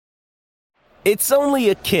It's only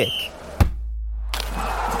a kick,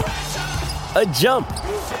 a jump,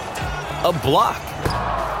 a block.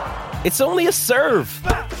 It's only a serve.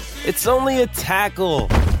 It's only a tackle,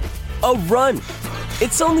 a run.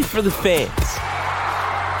 It's only for the fans.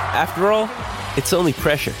 After all, it's only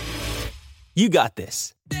pressure. You got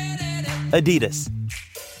this. Adidas.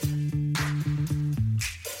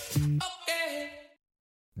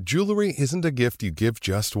 Jewelry isn't a gift you give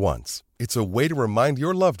just once. It's a way to remind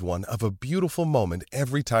your loved one of a beautiful moment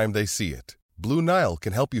every time they see it. Blue Nile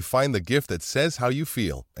can help you find the gift that says how you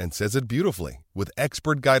feel and says it beautifully, with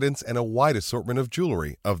expert guidance and a wide assortment of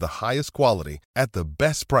jewelry of the highest quality at the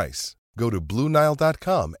best price. Go to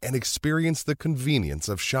BlueNile.com and experience the convenience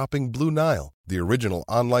of shopping Blue Nile, the original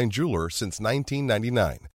online jeweler since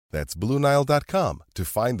 1999. That's BlueNile.com to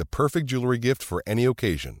find the perfect jewelry gift for any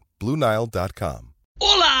occasion. BlueNile.com.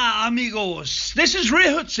 Hola, amigos. This is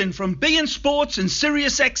Ray Hudson from beIN Sports and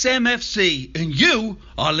Sirius XM FC, and you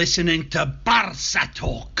are listening to Barca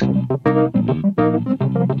Talk.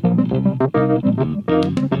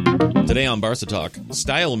 Today on Barca Talk,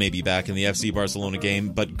 style may be back in the FC Barcelona game,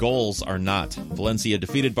 but goals are not. Valencia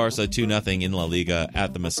defeated Barca 2-0 in La Liga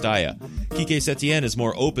at the Mestalla. Quique Setién is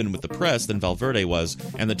more open with the press than Valverde was,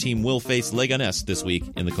 and the team will face Leganés this week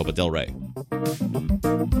in the Copa del Rey.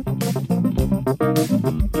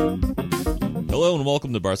 Hello and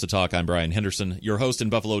welcome to Barca Talk. I'm Brian Henderson, your host in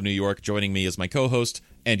Buffalo, New York. Joining me is my co-host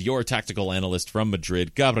and your tactical analyst from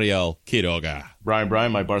Madrid, Gabriel Quiroga.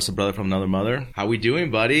 Brian, my Barca brother from another mother. How we doing,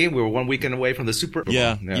 buddy? We're 1 weekend away from the Super Bowl.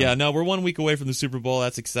 Yeah, no, we're 1 week away from the Super Bowl.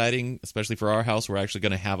 That's exciting, especially for our house. We're actually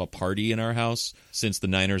going to have a party in our house since the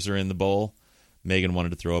Niners are in the bowl. Megan wanted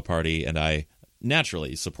to throw a party, and I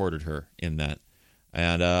naturally supported her in that.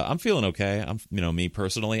 And I'm feeling okay. Me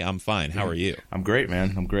personally, I'm fine. How are you? I'm great,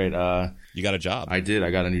 man. I'm great. You got a job? I did.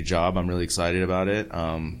 I got a new job. I'm really excited about it.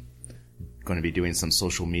 Going to be doing some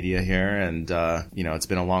social media here, and it's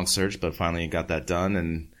been a long search, but finally got that done,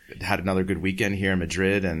 and had another good weekend here in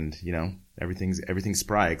Madrid, and everything's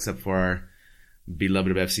spry except for our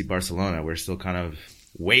beloved FC Barcelona. We're still kind of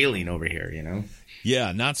wailing over here,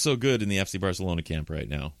 Yeah, not so good in the FC Barcelona camp right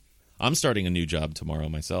now. I'm starting a new job tomorrow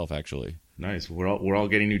myself, actually. Nice. We're all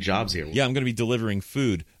getting new jobs here. Yeah, I'm going to be delivering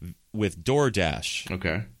food with DoorDash.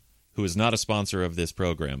 Okay. Who is not a sponsor of this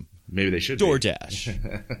program. Maybe they should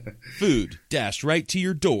DoorDash. Food dashed right to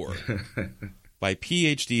your door by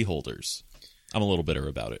PhD holders. I'm a little bitter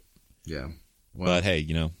about it. Yeah. Well, but hey,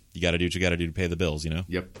 you got to do what you got to do to pay the bills,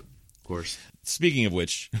 Yep. Of course. Speaking of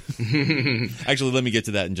which, actually, let me get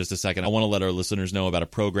to that in just a second. I want to let our listeners know about a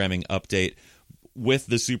programming update. With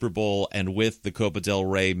the Super Bowl and with the Copa del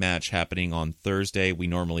Rey match happening on Thursday, we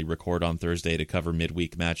normally record on Thursday to cover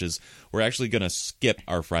midweek matches. We're actually going to skip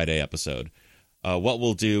our Friday episode. What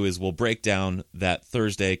we'll do is we'll break down that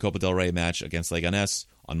Thursday Copa del Rey match against Leganés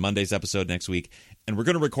on Monday's episode next week, and we're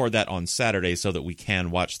going to record that on Saturday so that we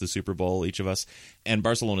can watch the Super Bowl, each of us. And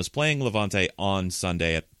Barcelona's playing Levante on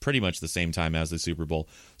Sunday at pretty much the same time as the Super Bowl,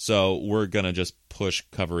 so we're going to just push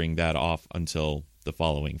covering that off until the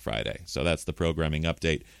following Friday. So that's the programming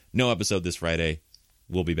update. No episode this Friday.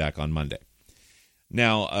 We'll be back on Monday.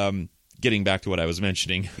 Now, getting back to what I was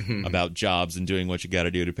mentioning about jobs and doing what you got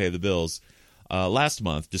to do to pay the bills. Last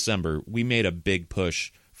month, December, we made a big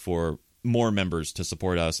push for more members to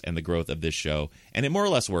support us and the growth of this show. And it more or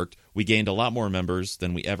less worked. We gained a lot more members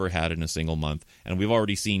than we ever had in a single month. And we've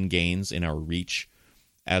already seen gains in our reach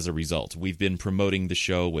as a result. We've been promoting the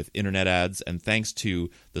show with internet ads. And thanks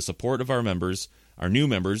to the support of our members, our new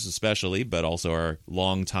members especially, but also our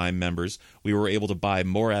longtime members, we were able to buy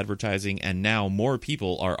more advertising, and now more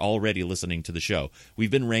people are already listening to the show.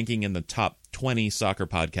 We've been ranking in the top 20 soccer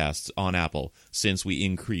podcasts on Apple since we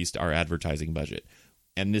increased our advertising budget.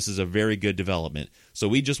 And this is a very good development. So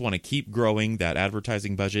we just want to keep growing that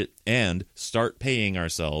advertising budget and start paying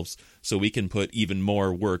ourselves so we can put even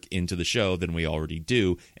more work into the show than we already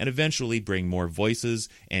do, and eventually bring more voices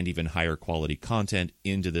and even higher quality content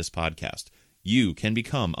into this podcast. You can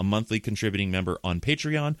become a monthly contributing member on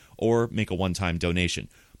Patreon or make a one-time donation.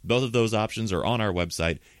 Both of those options are on our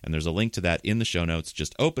website, and there's a link to that in the show notes.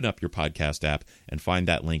 Just open up your podcast app and find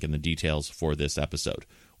that link in the details for this episode.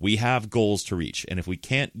 We have goals to reach, and if we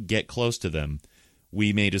can't get close to them,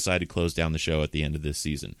 we may decide to close down the show at the end of this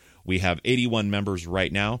season. We have 81 members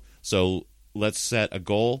right now, so let's set a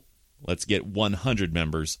goal. Let's get 100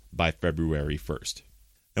 members by February 1st.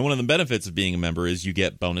 And one of the benefits of being a member is you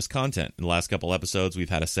get bonus content. In the last couple episodes, we've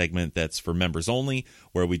had a segment that's for members only,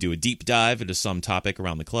 where we do a deep dive into some topic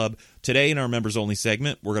around the club. Today, in our members only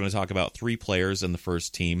segment, we're going to talk about 3 players in the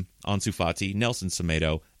first team: Ansu Fati, Nelson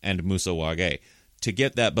Semedo, and Moussa Wagué. To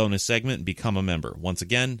get that bonus segment, become a member. Once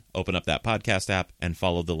again, open up that podcast app and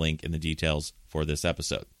follow the link in the details for this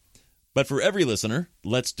episode. But for every listener,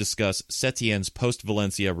 let's discuss Setien's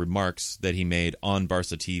post-Valencia remarks that he made on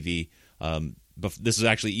Barca TV. This is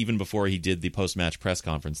actually even before he did the post-match press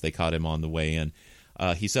conference. They caught him on the way in.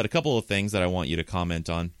 He said a couple of things that I want you to comment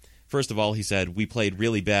on. First of all, he said, "We played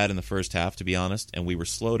really bad in the first half, to be honest, and we were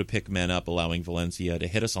slow to pick men up, allowing Valencia to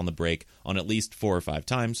hit us on the break on at least 4 or 5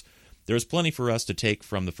 times. There was plenty for us to take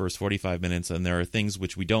from the first 45 minutes, and there are things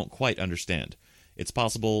which we don't quite understand. It's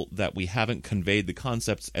possible that we haven't conveyed the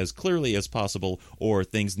concepts as clearly as possible, or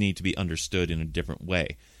things need to be understood in a different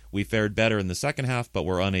way. We fared better in the second half, but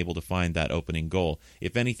were unable to find that opening goal.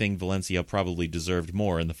 If anything, Valencia probably deserved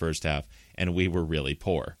more in the first half, and we were really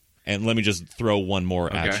poor." And let me just throw one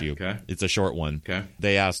more at you. Okay. It's a short one. Okay.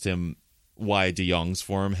 They asked him why De Jong's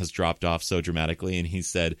form has dropped off so dramatically, and he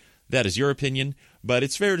said, "That is your opinion, but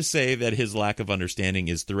it's fair to say that his lack of understanding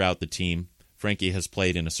is throughout the team. Frankie has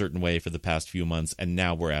played in a certain way for the past few months, and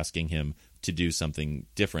now we're asking him to do something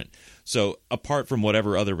different." So apart from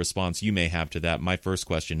whatever other response you may have to that, my first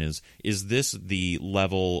question is this the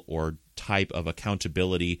level or type of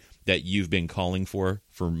accountability that you've been calling for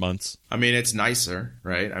months? I mean, it's nicer,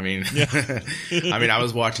 right? I mean, I mean, I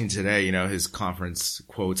was watching today, his conference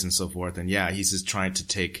quotes and so forth, and yeah, he's just trying to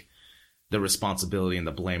take the responsibility and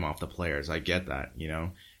the blame off the players. I get that,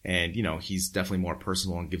 and, he's definitely more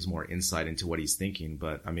personal and gives more insight into what he's thinking.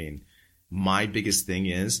 But I mean, my biggest thing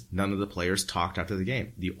is none of the players talked after the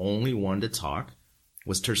game. The only one to talk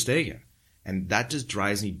was Ter Stegen. And that just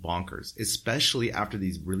drives me bonkers, especially after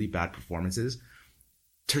these really bad performances.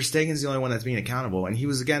 Ter Stegen's the only one that's being accountable. And he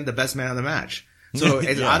was, again, the best man of the match. So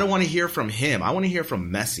I don't want to hear from him. I want to hear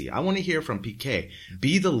from Messi. I want to hear from Piqué.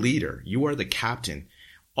 Be the leader. You are the captain.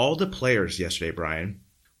 All the players yesterday, Brian,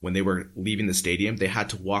 when they were leaving the stadium, they had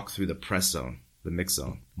to walk through the press zone, the mix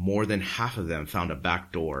zone. More than half of them found a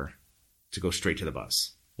back door to go straight to the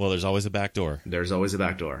bus. Well, there's always a back door. There's always a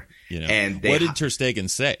back door. And what did Ter Stegen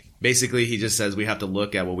say? Basically, he just says we have to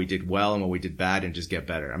look at what we did well and what we did bad and just get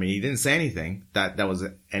better. I mean, he didn't say anything that was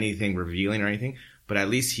anything revealing or anything, but at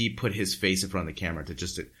least he put his face in front of the camera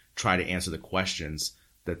to try to answer the questions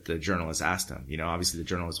that the journalist asked him. Obviously the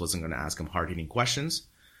journalist wasn't going to ask him hard-hitting questions,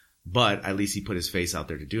 but at least he put his face out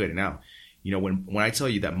there to do it. And now, when I tell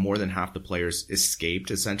you that more than half the players escaped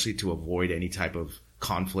essentially to avoid any type of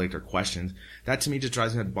conflict or questions, that to me just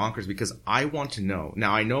drives me bonkers, because I want to know.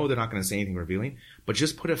 Now, I know they're not going to say anything revealing, but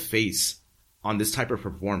just put a face on this type of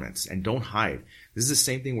performance and don't hide. This is the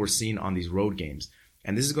same thing we're seeing on these road games,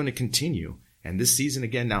 and this is going to continue. And this season,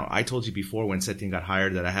 again, now I told you before when Setien got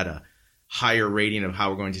hired that I had a higher rating of how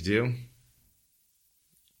we're going to do.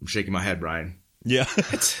 I'm shaking my head, Brian. Yeah.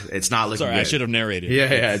 It's not looking Sorry, good. I should have narrated.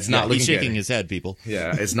 Yeah, it's not looking good. He's shaking his head, people.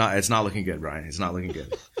 Yeah, it's not looking good, Brian. It's not looking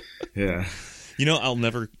good. Yeah. I'll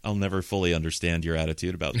never fully understand your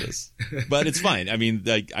attitude about this, but it's fine. I mean,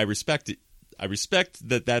 I respect it. I respect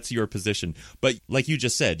that that's your position. But like you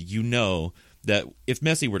just said, that if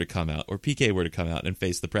Messi were to come out or Piqué were to come out and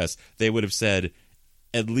face the press, they would have said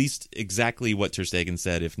at least exactly what Ter Stegen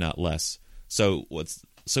said, if not less. So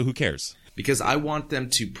who cares? Because I want them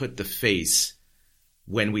to put the face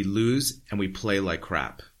when we lose and we play like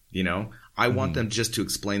crap. I want them just to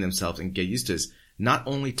explain themselves and get used to this. Not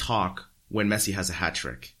only talk when Messi has a hat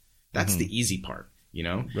trick. That's the easy part,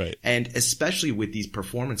 Right. And especially with these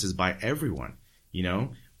performances by everyone,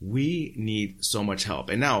 we need so much help.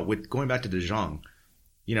 And now with going back to De Jong,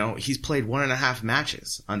 he's played 1.5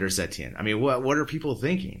 matches under Setien. I mean, what are people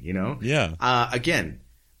thinking, Yeah. Again,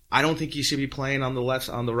 I don't think he should be playing on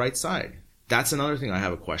the right side. That's another thing I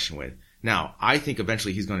have a question with. Now, I think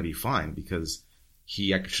eventually he's going to be fine because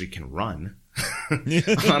he actually can run,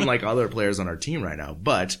 unlike other players on our team right now.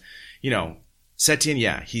 But, Setien,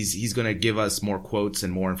 yeah, he's going to give us more quotes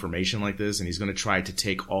and more information like this, and he's going to try to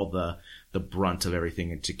take all the brunt of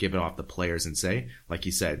everything and to give it off the players and say, like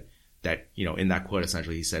he said, that, in that quote,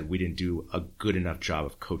 essentially, he said, we didn't do a good enough job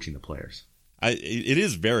of coaching the players. It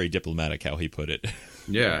is very diplomatic how he put it.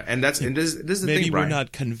 Yeah, and this is the Maybe thing, Brian. We're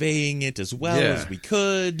not conveying it as well as we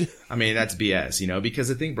could. I mean, that's BS, because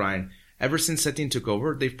the thing, Brian, ever since Setien took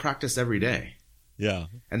over, they've practiced every day. Yeah.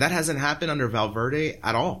 And that hasn't happened under Valverde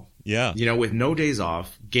at all. Yeah. With no days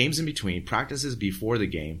off, games in between, practices before the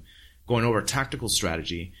game, going over tactical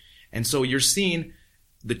strategy. And so you're seeing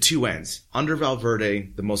the two ends. Under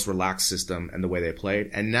Valverde, the most relaxed system and the way they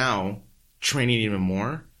played, and now training even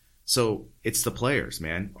more. So it's the players,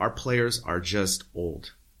 man. Our players are just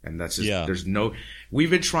old. And that's just, we've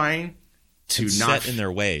been trying to it's not set in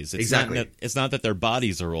their ways. Exactly. It's not that their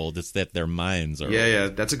bodies are old, it's that their minds are old. Yeah,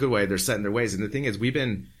 that's a good way. They're set in their ways. And the thing is, we've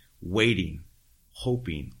been waiting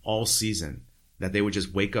hoping all season that they would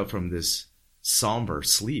just wake up from this somber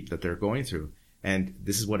sleep that they're going through. And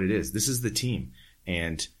this is what it is. This is the team.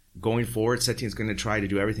 And going forward, Settien's going to try to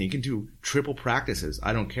do everything. You can do triple practices.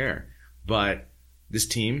 I don't care. But this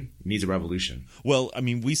team needs a revolution. Well, I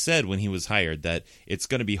mean, we said when he was hired that it's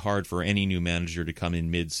going to be hard for any new manager to come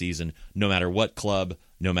in mid-season, no matter what club,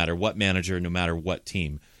 no matter what manager, no matter what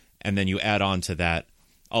team. And then you add on to that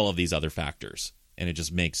all of these other factors. And it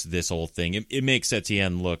just makes this whole thing, it makes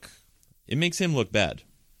Setien look, it makes him look bad.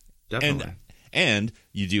 Definitely. And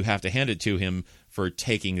you do have to hand it to him for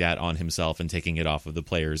taking that on himself and taking it off of the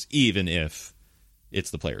players, even if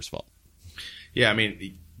it's the players' fault. Yeah, I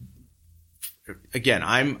mean, again,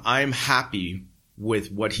 I'm happy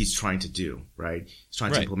with what he's trying to do, right? He's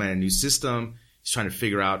trying to implement a new system. He's trying to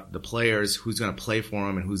figure out the players, who's going to play for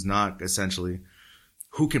him and who's not, essentially.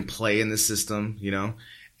 Who can play in this system, you know?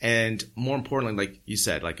 And more importantly, like you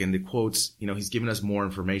said, like in the quotes, you know, he's giving us more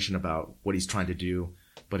information about what he's trying to do.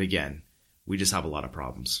 But again, we just have a lot of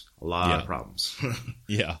problems. A lot of problems.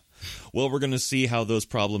 Yeah. Well, we're going to see how those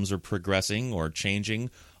problems are progressing or changing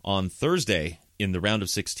on Thursday in the round of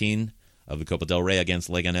 16 of the Copa del Rey against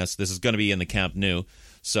Leganés. This is going to be in the Camp Nou,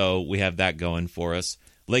 so we have that going for us.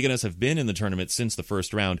 Leganés have been in the tournament since the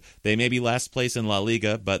first round. They may be last place in La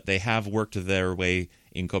Liga, but they have worked their way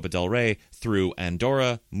in Copa del Rey through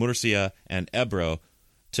Andorra, Murcia, and Ebro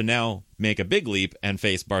to now make a big leap and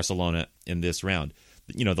face Barcelona in this round.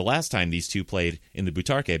 You know, the last time these two played in the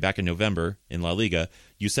Butarque back in November in La Liga,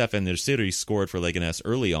 Youssef and Nersiri scored for Leganés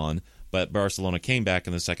early on, but Barcelona came back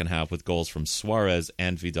in the second half with goals from Suarez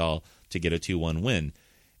and Vidal to get a 2-1 win.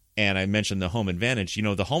 And I mentioned the home advantage. You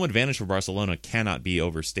know, the home advantage for Barcelona cannot be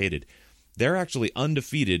overstated. They're actually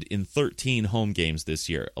undefeated in 13 home games this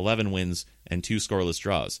year, 11 wins and 2 scoreless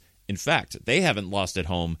draws. In fact, they haven't lost at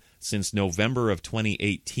home since November of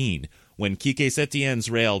 2018, when Quique Setien's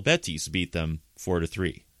Real Betis beat them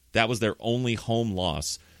 4-3. That was their only home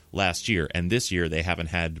loss last year, and this year they haven't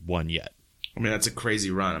had one yet. I mean, that's a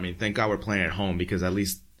crazy run. I mean, thank God we're playing at home, because at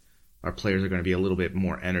least our players are going to be a little bit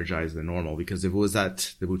more energized than normal. Because if it was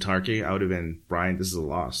at the Butarque, I would have been, Brian, this is a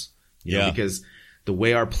loss. You know, because the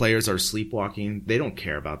way our players are sleepwalking, they don't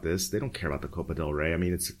care about this. They don't care about the Copa del Rey. I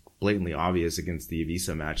mean, it's blatantly obvious against the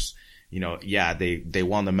Ibiza match. You know, yeah, they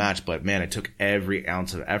won the match, but man, it took every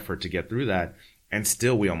ounce of effort to get through that, and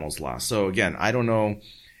still we almost lost. So again, I don't know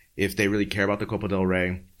if they really care about the Copa del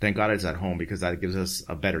Rey. Thank God it's at home, because that gives us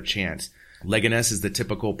a better chance. Leganés is the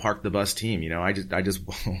typical park the bus team. You know,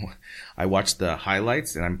 I watched the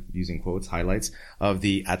highlights, and I'm using quotes, highlights of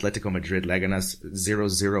the Atletico Madrid Leganés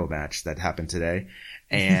 0-0 match that happened today.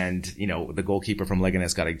 And, you know, the goalkeeper from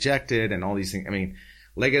Leganés got ejected and all these things. I mean,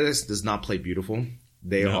 Leganés does not play beautiful.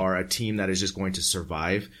 They are a team that is just going to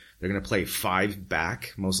survive. They're going to play 5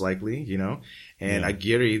 back, most likely, you know. And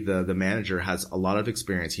Aguirre, the manager, has a lot of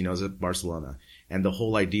experience. He knows at Barcelona. And the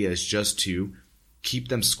whole idea is just to keep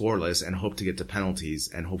them scoreless and hope to get to penalties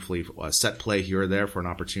and hopefully a set play here or there for an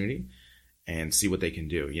opportunity and see what they can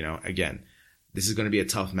do. You know, again, this is going to be a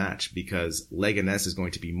tough match because Leganés is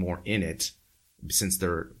going to be more in it since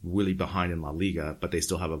they're really behind in La Liga, but they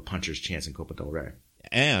still have a puncher's chance in Copa del Rey.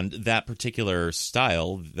 And that particular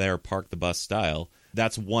style, their park the bus style,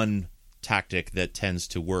 that's one tactic that tends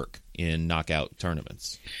to work in knockout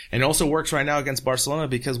tournaments. And it also works right now against Barcelona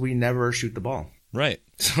because we never shoot the ball. Right.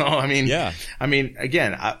 So, I mean,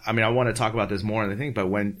 again, I want to talk about this more in the thing, but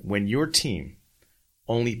when your team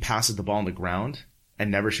only passes the ball on the ground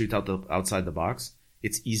and never shoots outside the box,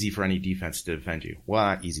 it's easy for any defense to defend you. Well,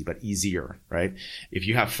 not easy, but easier, right? If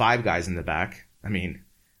you have 5 guys in the back, I mean,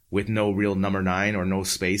 with no real number 9 or no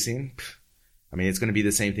spacing, I mean, it's going to be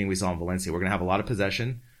the same thing we saw in Valencia. We're going to have a lot of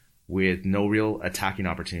possession with no real attacking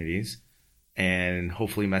opportunities, and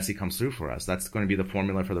hopefully Messi comes through for us. That's going to be the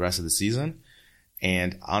formula for the rest of the season.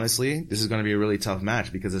 And honestly, this is going to be a really tough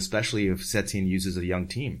match because especially if Setien uses a young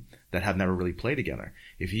team that have never really played together.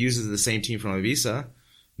 If he uses the same team from Ibiza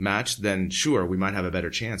match, then sure, we might have a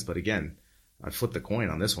better chance. But again, I flipped the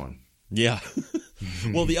coin on this one. Yeah.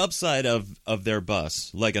 Well, the upside of their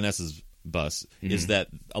bus, Leganés's bus, is that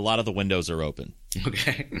a lot of the windows are open.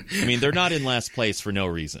 Okay. I mean, they're not in last place for no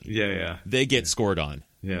reason. Yeah. They get scored on.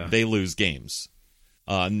 Yeah. They lose games.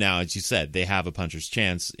 Now, as you said, they have a puncher's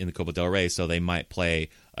chance in the Copa del Rey, so they might play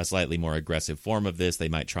a slightly more aggressive form of this. They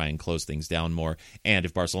might try and close things down more. And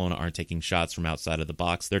if Barcelona aren't taking shots from outside of the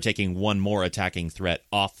box, they're taking one more attacking threat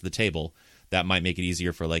off the table. That might make it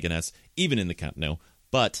easier for Leganés, even in the Camp Nou.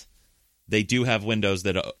 But they do have windows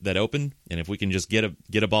that open, and if we can just get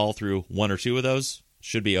a ball through 1 or 2 of those,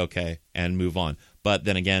 should be okay and move on. But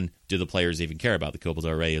then again, do the players even care about the Copa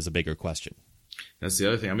del Rey is a bigger question. That's the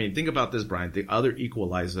other thing. I mean, think about this, Brian. The other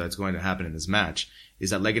equalizer that's going to happen in this match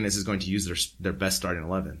is that Leganes is going to use their best starting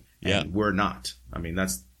 11. And we're not. I mean,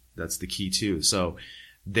 that's the key too. So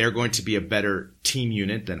they're going to be a better team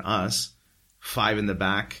unit than us. 5 in the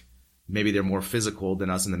back. Maybe they're more physical than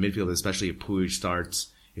us in the midfield, especially if Puig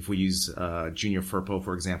starts. If we use Junior Firpo,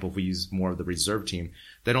 for example, if we use more of the reserve team,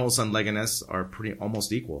 then all of a sudden Leganes are pretty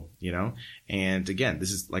almost equal, you know? And again,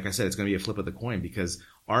 this is, like I said, it's going to be a flip of the coin because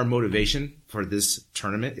our motivation for this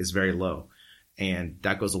tournament is very low. And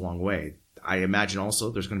that goes a long way. I imagine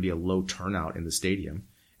also there's going to be a low turnout in the stadium.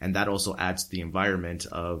 And that also adds to the environment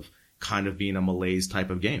of kind of being a malaise type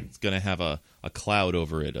of game. It's going to have a cloud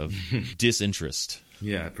over it of disinterest.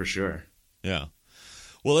 Yeah, for sure. Yeah.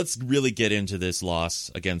 Well, let's really get into this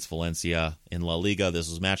loss against Valencia in La Liga. This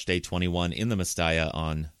was match day 21 in the Mestalla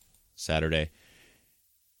on Saturday.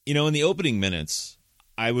 You know, in the opening minutes,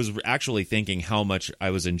 I was actually thinking how much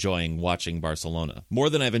I was enjoying watching Barcelona,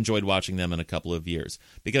 more than I've enjoyed watching them in a couple of years,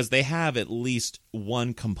 because they have at least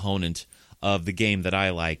one component of the game that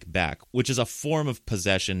I like back, which is a form of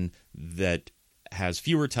possession that has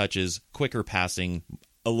fewer touches, quicker passing,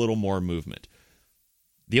 a little more movement.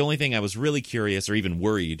 The only thing I was really curious or even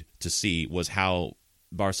worried to see was how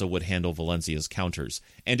Barca would handle Valencia's counters.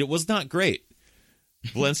 And it was not great.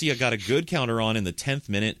 Valencia got a good counter on in the 10th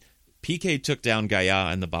minute. Piqué took down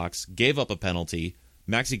Gaya in the box, gave up a penalty.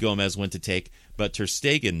 Maxi Gomez went to take, but Ter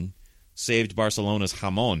Stegen saved Barcelona's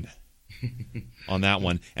jamón on that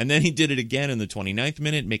one. And then he did it again in the 29th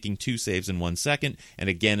minute, making 2 saves in 1 second, and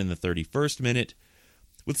again in the 31st minute.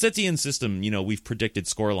 With Setien's system, you know, we've predicted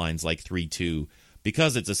scorelines like 3-2,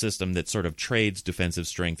 because it's a system that sort of trades defensive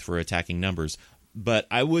strength for attacking numbers. But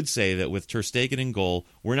I would say that with Ter Stegen in goal,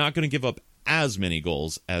 we're not going to give up as many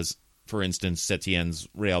goals as, for instance, Setien's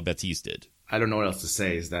Real Betis did. I don't know what else to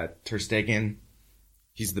say. Is that Ter Stegen,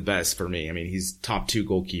 he's the best for me. I mean, he's top 2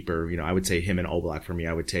 goalkeeper. You know, I would say him and Oblak for me.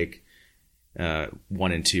 I would take 1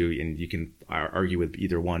 and 2, and you can argue with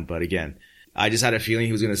either one. But again, I just had a feeling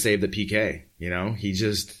he was going to save the PK. You know,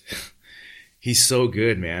 he's so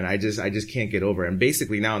good, man. I just can't get over it. And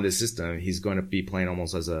basically now in this system, he's going to be playing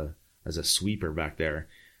almost as a sweeper back there,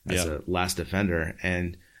 as a last defender.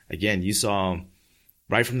 And again, you saw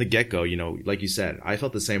right from the get-go, you know, like you said, I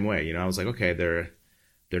felt the same way. You know, I was like, okay,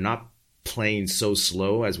 they're not playing so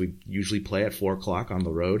slow as we usually play at 4:00 on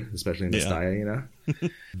the road, especially in Mestalla, you know.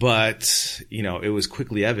 But, you know, it was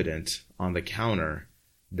quickly evident on the counter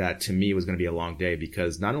that to me was going to be a long day,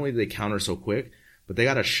 because not only did they counter so quick, but they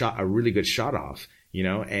got a really good shot off, you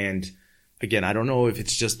know. And again, I don't know if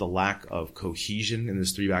it's just the lack of cohesion in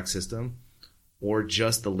this 3-back system or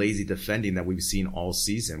just the lazy defending that we've seen all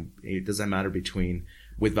season. It doesn't matter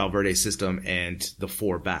with Valverde's system and the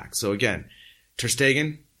 4-back. So again, Ter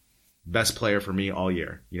Stegen, best player for me all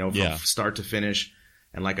year, you know, from start to finish.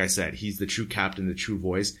 And like I said, he's the true captain, the true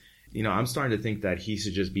voice. You know, I'm starting to think that he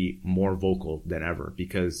should just be more vocal than ever,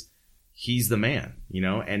 because he's the man, you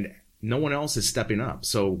know, and no one else is stepping up.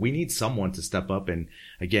 So we need someone to step up. And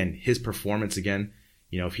again, his performance again,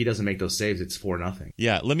 you know, if he doesn't make those saves, it's 4-0.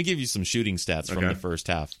 Yeah, let me give you some shooting stats from the first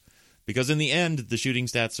half. Because in the end, the shooting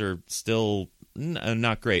stats are still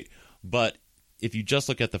not great. But if you just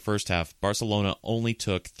look at the first half, Barcelona only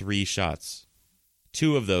took 3 shots.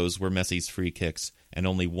 2 of those were Messi's free kicks, and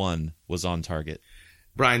only 1 was on target.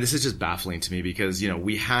 Brian, this is just baffling to me because, you know,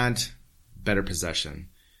 we had better possession.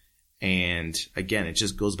 And again, it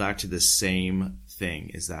just goes back to the same thing,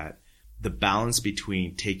 is that the balance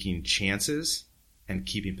between taking chances and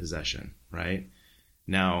keeping possession, right?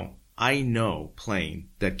 Now, I know playing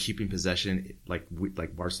that keeping possession like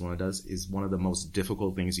Barcelona does is one of the most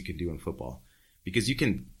difficult things you can do in football, because you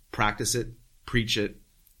can practice it, preach it,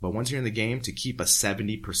 but once you're in the game, to keep a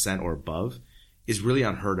 70% or above is really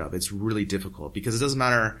unheard of. It's really difficult because it doesn't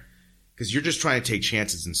matter, because you're just trying to take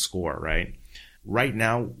chances and score, right? Right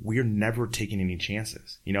now, we're never taking any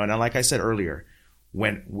chances, you know. And like I said earlier,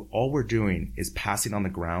 when all we're doing is passing on the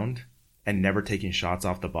ground and never taking shots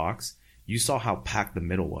off the box, you saw how packed the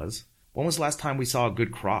middle was. When was the last time we saw a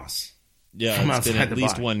good cross? Yeah, it's been at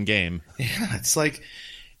least one game. Yeah, it's like,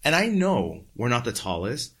 and I know we're not the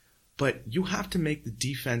tallest, but you have to make the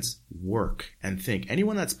defense work and think.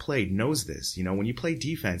 Anyone that's played knows this. You know, when you play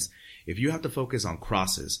defense, if you have to focus on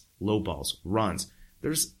crosses, low balls, runs,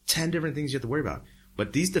 there's 10 different things you have to worry about.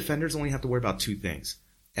 But these defenders only have to worry about 2 things.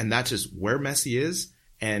 And that's just where Messi is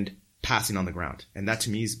and passing on the ground. And that to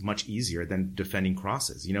me is much easier than defending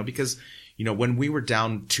crosses, you know, because, you know, when we were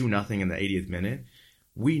down 2-0 in the 80th minute,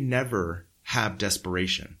 we never have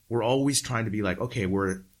desperation. We're always trying to be like, okay,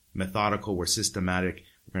 we're methodical, we're systematic,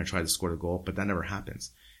 we're going to try to score the goal, but that never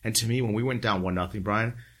happens. And to me, when we went down 1-0,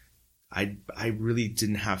 Brian, I really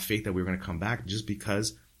didn't have faith that we were going to come back just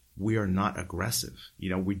because we are not aggressive.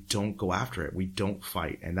 We don't go after it. We don't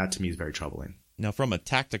fight. And that to me is very troubling. Now, from a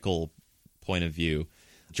tactical point of view,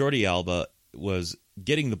 Jordi Alba was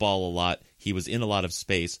getting the ball a lot. He was in a lot of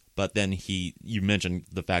space, but then you mentioned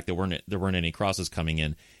the fact that there weren't any crosses coming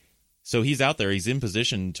in. So he's out there, he's in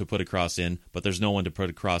position to put a cross in, but there's no one to put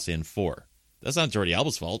a cross in for. That's not Jordi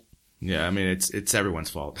Alba's fault. Yeah, I mean, it's everyone's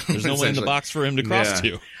fault. There's no one in the box for him to cross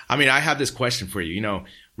to. I mean, I have this question for you.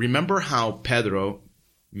 Remember how Pedro,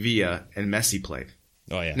 Villa, and Messi played?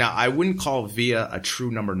 Oh, yeah. Now, I wouldn't call Villa a true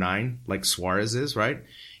number 9 like Suarez is, right?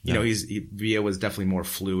 Villa was definitely more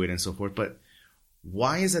fluid and so forth. But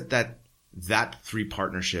why is it that three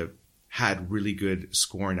partnership had really good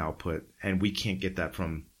scoring output and we can't get that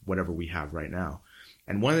from whatever we have right now?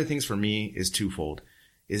 And one of the things for me is twofold,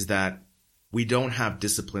 is that we don't have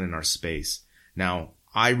discipline in our space. Now,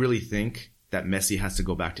 I really think that Messi has to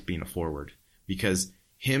go back to being a forward, because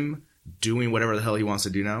him doing whatever the hell he wants to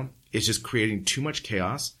do now is just creating too much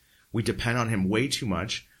chaos. We depend on him way too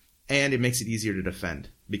much, and it makes it easier to defend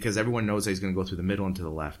because everyone knows that he's going to go through the middle and to the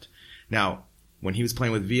left. Now, when he was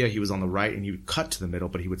playing with Villa, he was on the right and he would cut to the middle,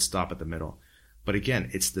 but he would stop at the middle. But again,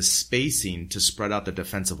 it's the spacing to spread out the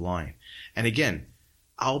defensive line. And again,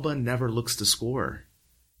 Alba never looks to score.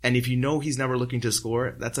 And if he's never looking to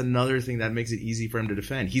score, that's another thing that makes it easy for him to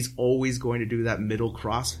defend. He's always going to do that middle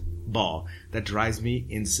cross ball that drives me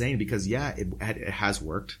insane because, it has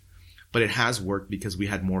worked. But it has worked because we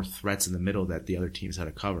had more threats in the middle that the other teams had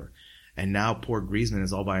to cover. And now poor Griezmann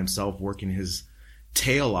is all by himself working his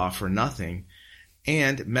tail off for nothing.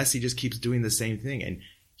 And Messi just keeps doing the same thing. And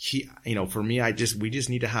for me, we just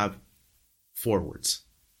need to have forwards,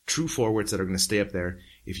 true forwards that are going to stay up there.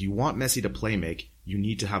 If you want Messi to play make, you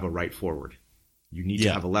need to have a right forward. You need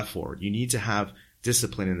to have a left forward. You need to have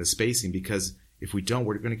discipline in the spacing, because if we don't,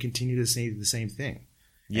 we're going to continue to say the same thing.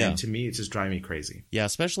 Yeah. And to me, it's just driving me crazy. Yeah,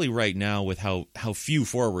 especially right now with how few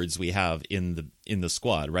forwards we have in the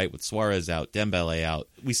squad, right? With Suarez out, Dembele out.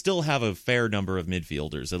 We still have a fair number of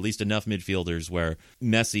midfielders, at least enough midfielders where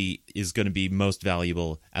Messi is going to be most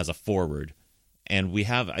valuable as a forward. And we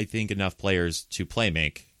have, I think, enough players to play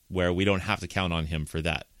make where we don't have to count on him for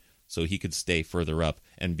that. So he could stay further up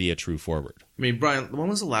and be a true forward. I mean, Brian, when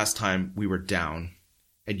was the last time we were down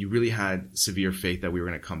and you really had severe faith that we were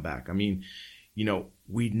going to come back? I mean,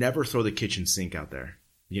 we never throw the kitchen sink out there.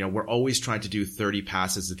 We're always trying to do 30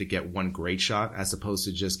 passes to get one great shot as opposed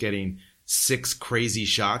to just getting 6 crazy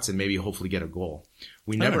shots and maybe hopefully get a goal.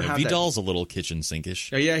 We never have Vidal's a little kitchen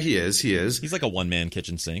sinkish. Yeah, he is. He's like a one-man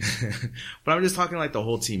kitchen sink. But I'm just talking like the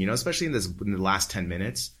whole team, especially in the last 10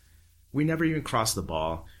 minutes. We never even crossed the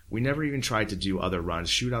ball. We never even tried to do other runs,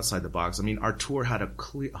 shoot outside the box. I mean, our tour had a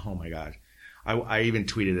clear... Oh, my God. I even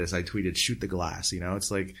tweeted this. I tweeted, shoot the glass.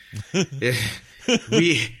 It's like...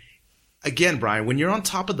 Again, Brian, when you're on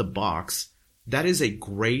top of the box, that is a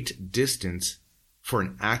great distance for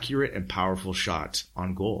an accurate and powerful shot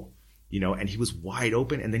on goal. And he was wide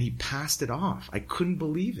open, and then he passed it off. I couldn't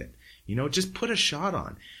believe it. Just put a shot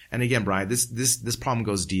on. And again, Brian, this problem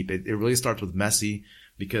goes deep. It really starts with Messi,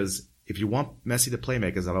 because if you want Messi to play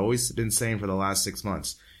make, as I've always been saying for the last 6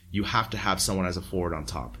 months, you have to have someone as a forward on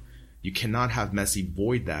top. You cannot have Messi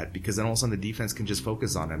void that, because then all of a sudden the defense can just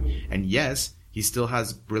focus on him. And yes, he still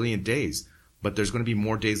has brilliant days, but there's going to be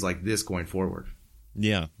more days like this going forward.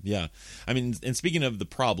 Yeah. I mean, and speaking of the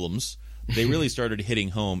problems, they really started hitting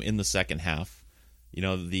home in the second half.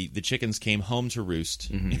 The chickens came home to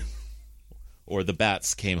roost. Mm-hmm. Or the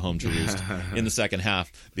bats came home to roost in the second half,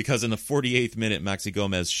 because in the 48th minute, Maxi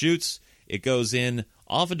Gomez shoots. It goes in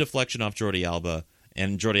off a deflection off Jordi Alba,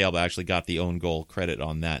 and Jordi Alba actually got the own goal credit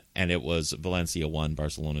on that, and it was Valencia 1,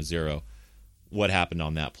 Barcelona 0. What happened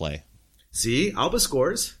on that play? See, Alba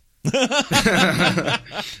scores. Yeah,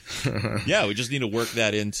 we just need to work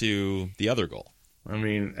that into the other goal. I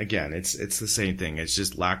mean, again, it's the same thing. It's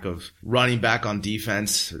just lack of running back on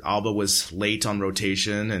defense. Alba was late on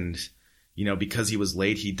rotation, and because he was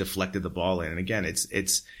late, he deflected the ball in. And again,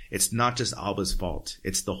 it's not just Alba's fault.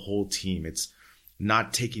 It's the whole team. It's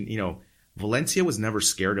not taking, Valencia was never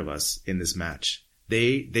scared of us in this match.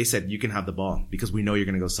 They said, you can have the ball because we know you're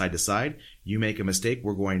going to go side to side. You make a mistake,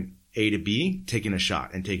 we're going A to B, taking a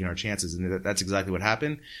shot and taking our chances. And that's exactly what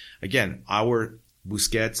happened. Again, our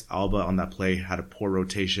Busquets, Alba on that play had a poor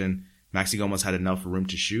rotation. Maxi Gomez had enough room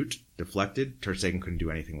to shoot, deflected. Ter Stegen couldn't do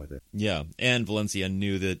anything with it. Yeah, and Valencia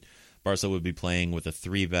knew that Barca would be playing with a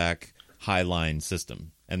 3-back high-line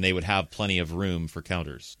system, and they would have plenty of room for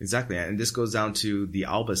counters. Exactly, and this goes down to the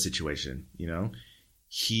Alba situation,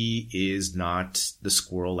 He is not the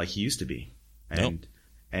squirrel like he used to be.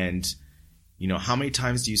 And You know, how many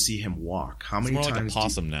times do you see him walk? How many It's more times like a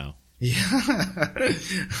possum now. Yeah.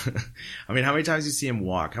 I mean, how many times do you see him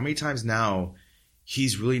walk? How many times now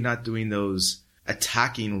he's really not doing those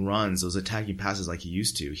attacking runs, those attacking passes like he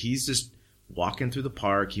used to? He's just walking through the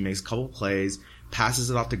park. He makes a couple plays,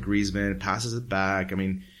 passes it off to Griezmann, passes it back. I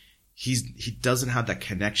mean, he doesn't have that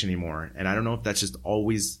connection anymore. And I don't know if that's just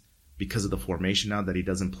always because of the formation now that he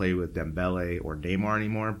doesn't play with Dembele or Neymar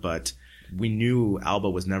anymore, but we knew Alba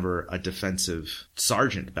was never a defensive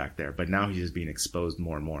sergeant back there, but now he's just being exposed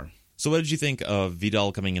more and more. So what did you think of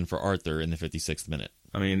Vidal coming in for Arthur in the 56th minute?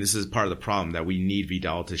 I mean, this is part of the problem, that we need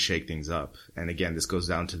Vidal to shake things up. And again, this goes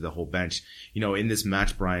down to the whole bench. You know, in this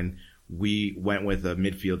match, Brian, we went with a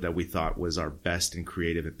midfield that we thought was our best in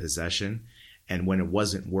creative and possession. And when it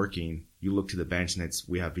wasn't working, you look to the bench and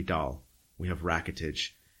we have Vidal, we have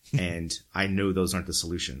Rakitic, and I know those aren't the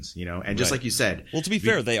solutions, you know? And just like you said. Well, to be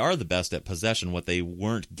fair, they are the best at possession. What they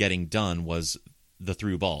weren't getting done was the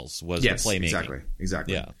through balls, was the playmaking.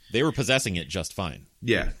 Exactly. Yeah. They were possessing it just fine.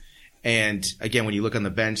 Yeah. And again, when you look on the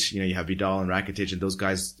bench, you know, you have Vidal and Rakitic, and those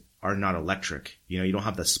guys are not electric. You know, you don't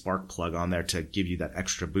have the spark plug on there to give you that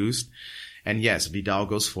extra boost. And yes, Vidal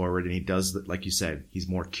goes forward and he does, like you said, he's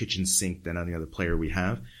more kitchen sink than any other player we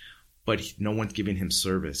have, but no one's giving him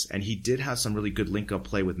service. And he did have some really good link-up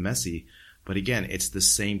play with Messi, but again, it's the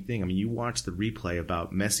same thing. I mean, you watch the replay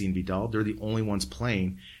about Messi and Vidal, they're the only ones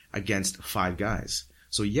playing against 5 guys.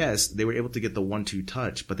 So yes, they were able to get the 1-2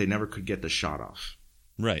 touch, but they never could get the shot off.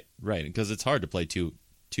 Right, because it's hard to play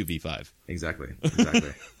 2v5. Exactly.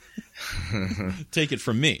 Take it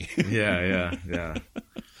from me. Yeah.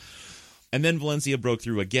 And then Valencia broke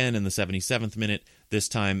through again in the 77th minute. This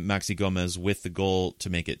time, Maxi Gomez with the goal to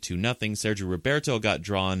make it 2-0. Sergio Roberto got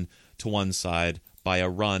drawn to one side by a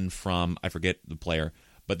run from, I forget the player,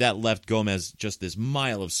 but that left Gomez just this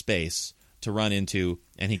mile of space to run into,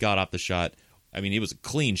 and he got off the shot. I mean, it was a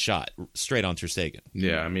clean shot, straight on Ter Stegen.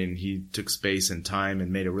 Yeah, I mean, he took space and time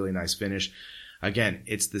and made a really nice finish. Again,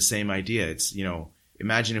 it's the same idea. It's, you know,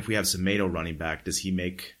 imagine if we have Semedo running back, does he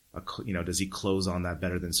close on that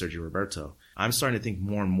better than Sergio Roberto? I'm starting to think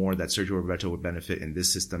more and more that Sergio Roberto would benefit in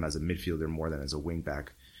this system as a midfielder more than as a wingback,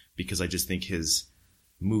 because I just think his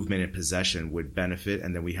movement and possession would benefit,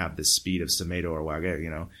 and then we have the speed of Semedo or Wague, you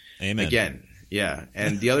know. Amen. Again, yeah.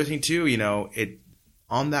 And the other thing too, you know,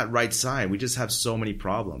 on that right side, we just have so many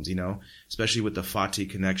problems, you know, especially with the Fati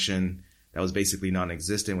connection that was basically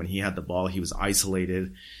non-existent. When he had the ball, he was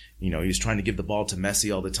isolated. You know, he was trying to give the ball to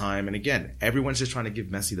Messi all the time. And again, everyone's just trying to give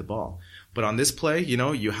Messi the ball. But on this play, you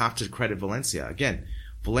know, you have to credit Valencia. Again,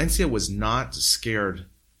 Valencia was not scared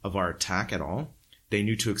of our attack at all. They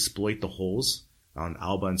knew to exploit the holes on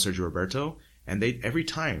Alba and Sergio Roberto. And every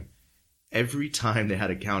time they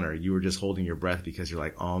had a counter, you were just holding your breath because you're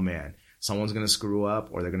like, oh man, someone's going to screw up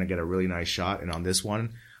or they're going to get a really nice shot. And on this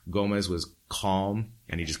one, Gomez was calm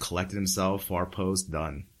and he just collected himself, far post,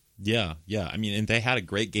 done. Yeah. I mean, and they had a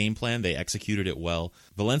great game plan. They executed it well.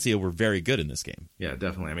 Valencia were very good in this game. Yeah,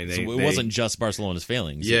 definitely. I mean, it wasn't just Barcelona's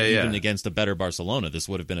failings. Yeah, Even against a better Barcelona, this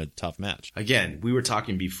would have been a tough match. Again, we were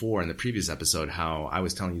talking before in the previous episode how I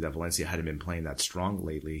was telling you that Valencia hadn't been playing that strong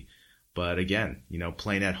lately. But again, you know,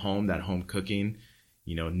 playing at home, that home cooking,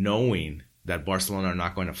 you know, knowing that Barcelona are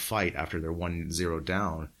not going to fight after they're 1-0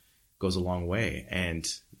 down goes a long way. And,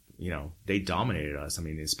 you know, they dominated us. I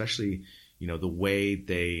mean, especially, you know, the way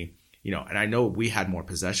they, you know, and I know we had more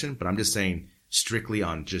possession, but I'm just saying strictly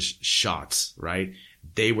on just shots, right?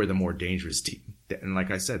 They were the more dangerous team. And like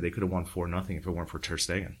I said, they could have won 4-0 if it weren't for Ter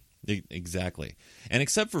Stegen. Exactly. And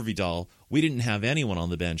except for Vidal, we didn't have anyone on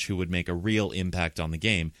the bench who would make a real impact on the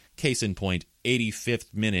game. Case in point,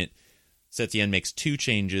 85th minute, Setien makes 2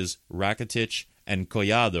 changes, Rakitic and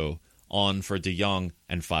Collado on for De Jong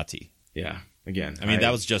and Fati. Yeah, again. I mean,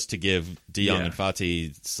 that was just to give De Jong and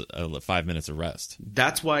Fati 5 minutes of rest.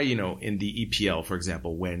 That's why, you know, in the EPL, for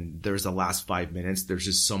example, when there's the last 5 minutes, there's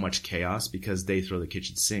just so much chaos because they throw the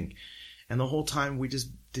kitchen sink. And the whole time we just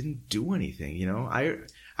didn't do anything, you know.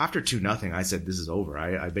 After 2-0, I said, this is over.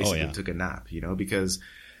 I basically took a nap, you know, because,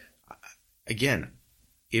 again,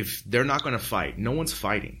 if they're not going to fight, no one's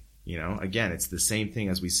fighting, you know. Again, it's the same thing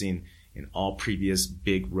as we've seen in all previous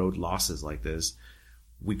big road losses like this.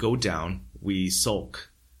 We go down, we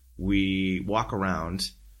sulk, we walk around,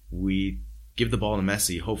 we give the ball to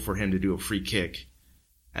Messi, hope for him to do a free kick.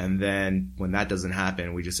 And then when that doesn't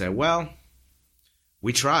happen, we just say, well,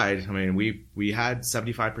 we tried. I mean, we had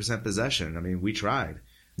 75% possession. I mean, we tried.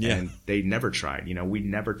 Yeah. And they never tried. You know, we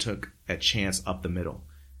never took a chance up the middle.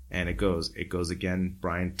 And it goes again,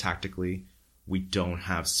 Brian, tactically, we don't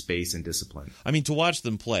have space and discipline. I mean, to watch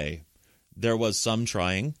them play, there was some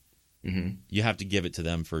trying. Mm-hmm. You have to give it to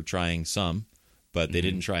them for trying some. but they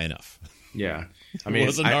didn't try enough. Yeah. I mean, it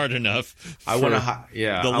wasn't hard enough for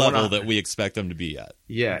the level that we expect them to be at.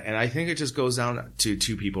 Yeah, and I think it just goes down to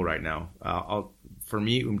two people right now. For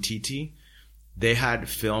me, Umtiti, they had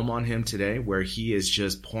film on him today where he is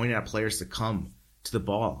just pointing at players to come to the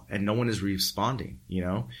ball, and no one is responding,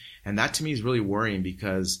 And that to me is really worrying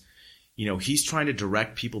because, he's trying to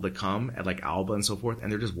direct people to come at like Alba and so forth,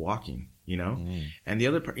 and they're just walking, And the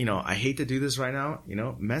other part, I hate to do this right now,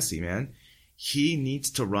 Messi, man, he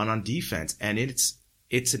needs to run on defense, and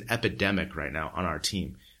it's an epidemic right now on our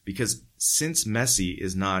team because since Messi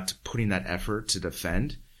is not putting that effort to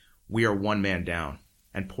defend, we are one man down.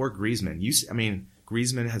 And poor Griezmann,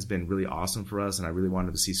 Griezmann has been really awesome for us, and I really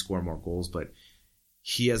wanted to see score more goals, but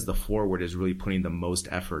he as the forward is really putting the most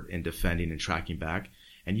effort in defending and tracking back.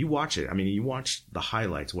 And you watch it. You watch the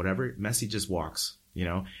highlights, whatever. Messi just walks,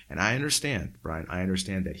 And I understand, Brian. I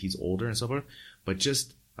understand that he's older and so forth, but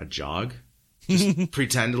just a jog, just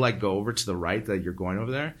pretend to go over to the right that you're going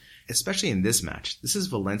over there. Especially in this match. This is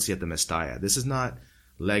Valencia at the Mestalla. This is not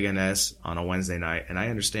Leganés on a Wednesday night, and I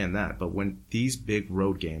understand that. But when these big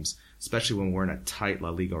road games, especially when we're in a tight La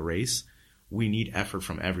Liga race, we need effort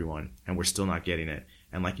from everyone, and we're still not getting it.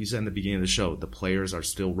 And like you said in the beginning of the show, the players are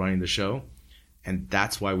still running the show, and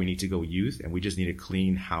that's why we need to go youth, and we just need a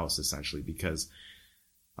clean house, essentially, because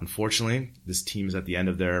unfortunately, this team is at the end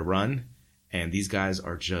of their run, and these guys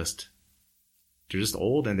are they're just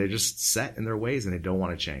old, and they're just set in their ways, and they don't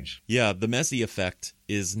want to change. Yeah, the Messi effect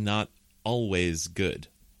is not always good.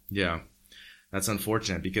 Yeah, that's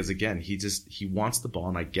unfortunate because, again, he wants the ball,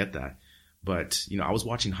 and I get that. But, I was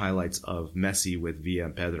watching highlights of Messi with Villa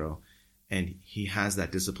and Pedro, and he has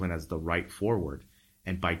that discipline as the right forward.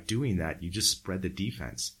 And by doing that, you just spread the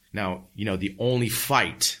defense. Now, the only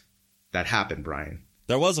fight that happened, Brian.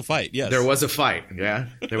 There was a fight, yes. There was a fight, yeah.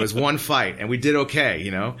 There was one fight, and we did okay,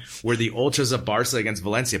 We're the Ultras of Barca against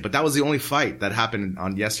Valencia. But that was the only fight that happened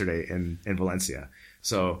on yesterday in Valencia.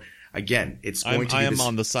 So, again, it's going to be I am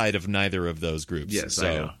on the side of neither of those groups. Yes,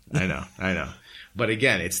 so. I know. But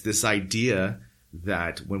again, it's this idea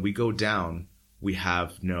that when we go down, we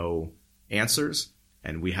have no answers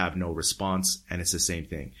and we have no response, and it's the same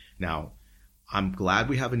thing. Now, I'm glad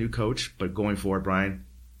we have a new coach, but going forward, Brian,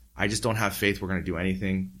 I just don't have faith we're going to do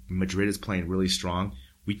anything. Madrid is playing really strong.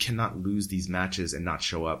 We cannot lose these matches and not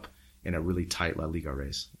show up in a really tight La Liga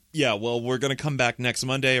race. Yeah, well, we're going to come back next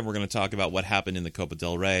Monday, and we're going to talk about what happened in the Copa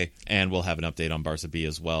del Rey, and we'll have an update on Barca B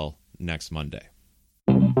as well next Monday.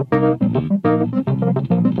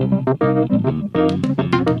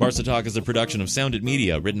 Barca Talk is a production of Sounded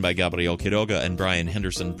Media, written by Gabriel Quiroga and Brian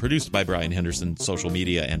Henderson, produced by Brian Henderson, social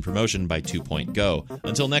media and promotion by 2 Point Go.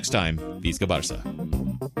 Until next time, Visca Barca.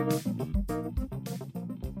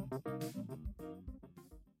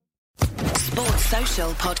 Sports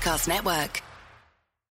Social Podcast Network.